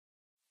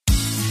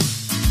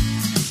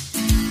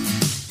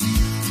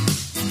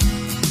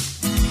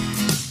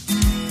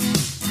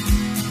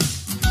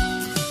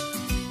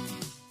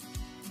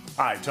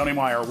Hi, Tony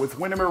Meier with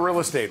Windermere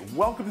Real Estate.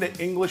 Welcome to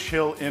English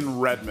Hill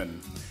in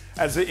Redmond.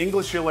 As the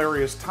English Hill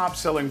area's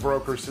top-selling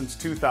broker since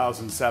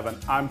 2007,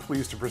 I'm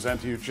pleased to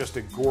present to you just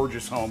a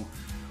gorgeous home.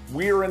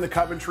 We are in the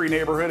Coventry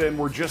neighborhood and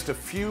we're just a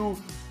few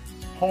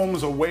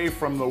homes away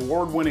from the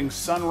award-winning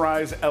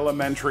Sunrise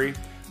Elementary.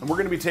 And we're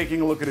going to be taking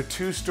a look at a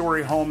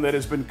two-story home that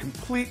has been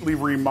completely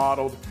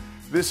remodeled.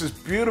 This is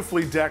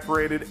beautifully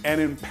decorated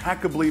and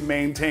impeccably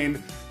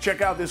maintained.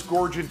 Check out this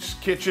gorgeous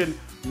kitchen,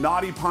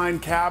 knotty pine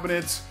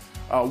cabinets,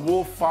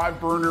 Wolf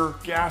 5-burner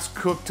gas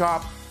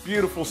cooktop,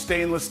 beautiful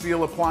stainless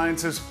steel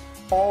appliances.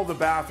 All the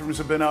bathrooms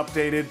have been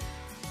updated.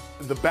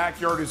 The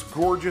backyard is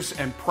gorgeous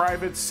and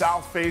private,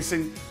 south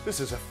facing. This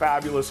is a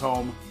fabulous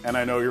home, and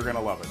I know you're going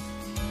to love it.